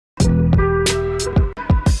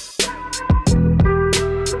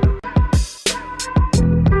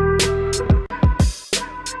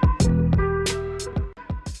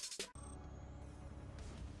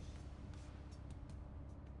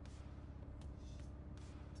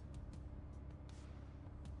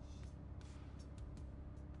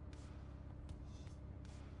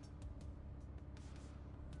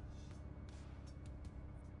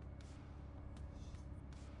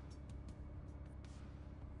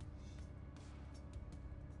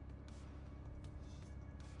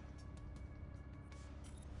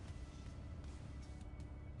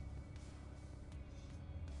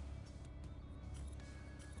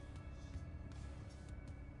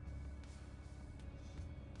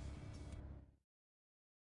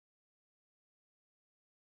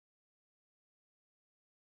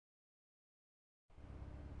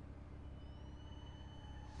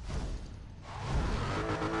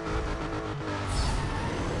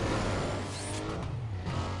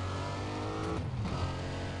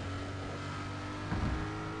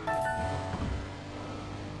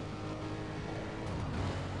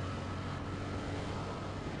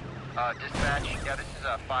Dispatch, yeah, this is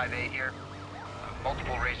 5-8 here.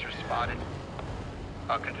 Multiple racers spotted.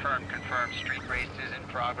 Confirmed. Street races in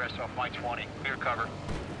progress off my 20. Clear cover.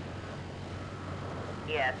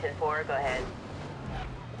 Yeah, 10-4, go ahead.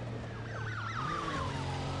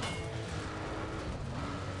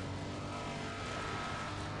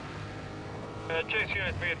 Chase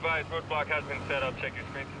units, be advised, roadblock has been set up. Check your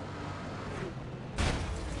screens.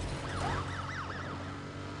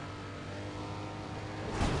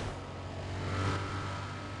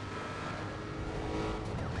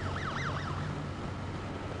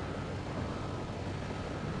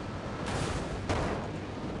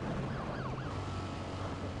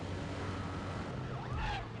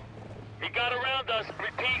 He got around us.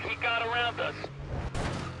 Repeat, he got around us.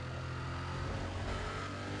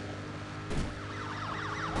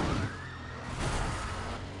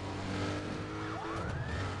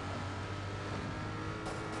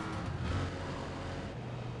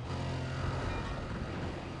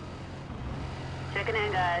 Checking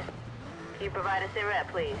in, guys. Can you provide us a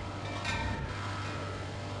rep, please?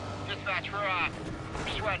 Dispatch,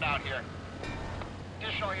 we're sweating out here.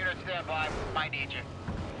 Additional units stand by. Might need you.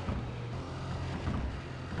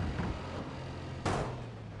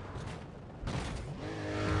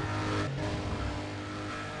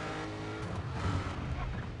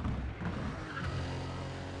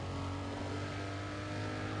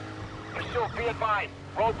 Pursuit, be advised.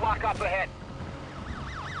 Roadblock up ahead.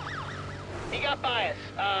 He got bias.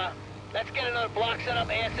 Let's get another block set up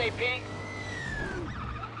ASAP.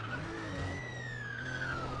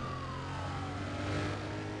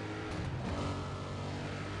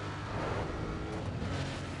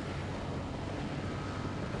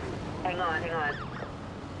 Hang on.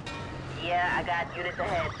 Yeah, I got units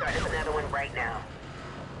ahead. Starting another one right now.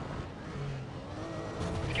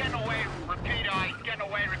 He's getting away. Repeat, he's getting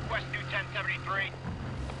away. Request new 1073.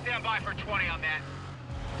 Stand by for 20 on that.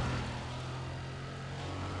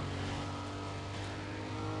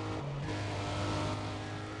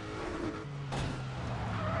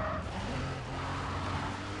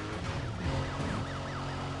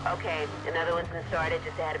 Okay, another one's been started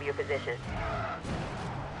just ahead of your position.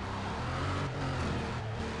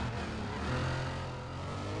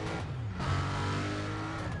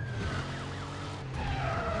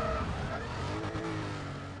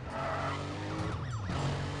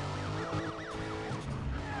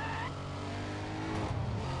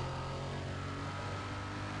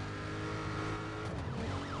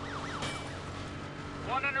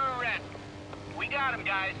 One under arrest. We got him,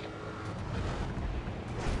 guys.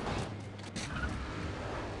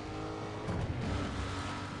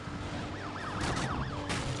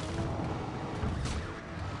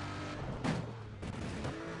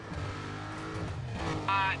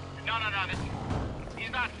 No.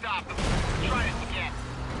 He's not stopping. Try this again.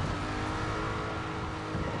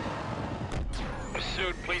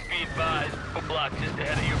 Pursuit, please be advised. Roadblock just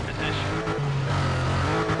ahead of your position.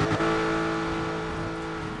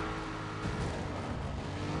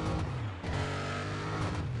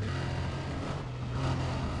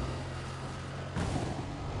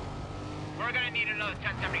 We're gonna need another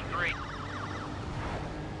 1073.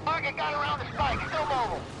 Target got around the spike. Still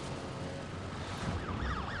mobile.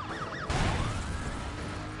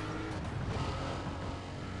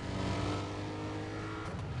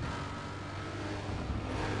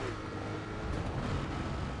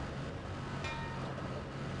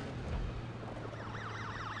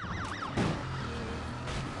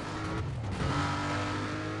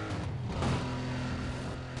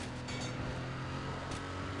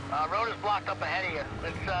 Road is blocked up ahead of you.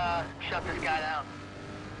 Let's shut this guy down.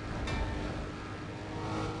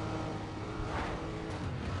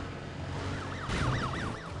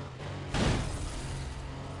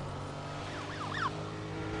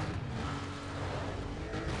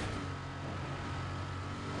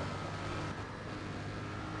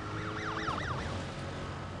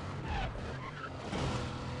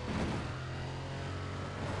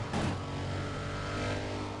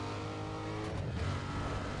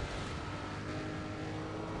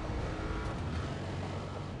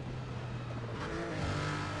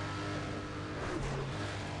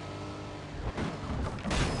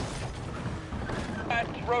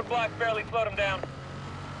 Roadblock barely slowed him down.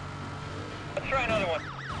 Let's try another one.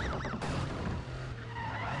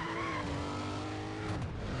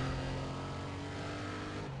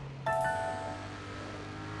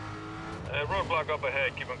 Roadblock up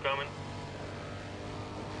ahead. Keep him coming.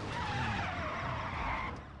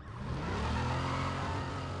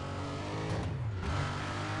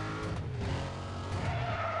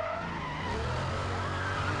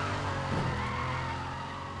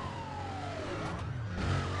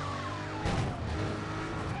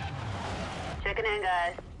 Checking in,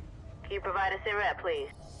 guys. Can you provide a sit rep, please?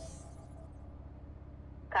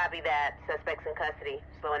 Copy that. Suspects in custody.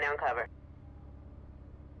 Slowing down cover.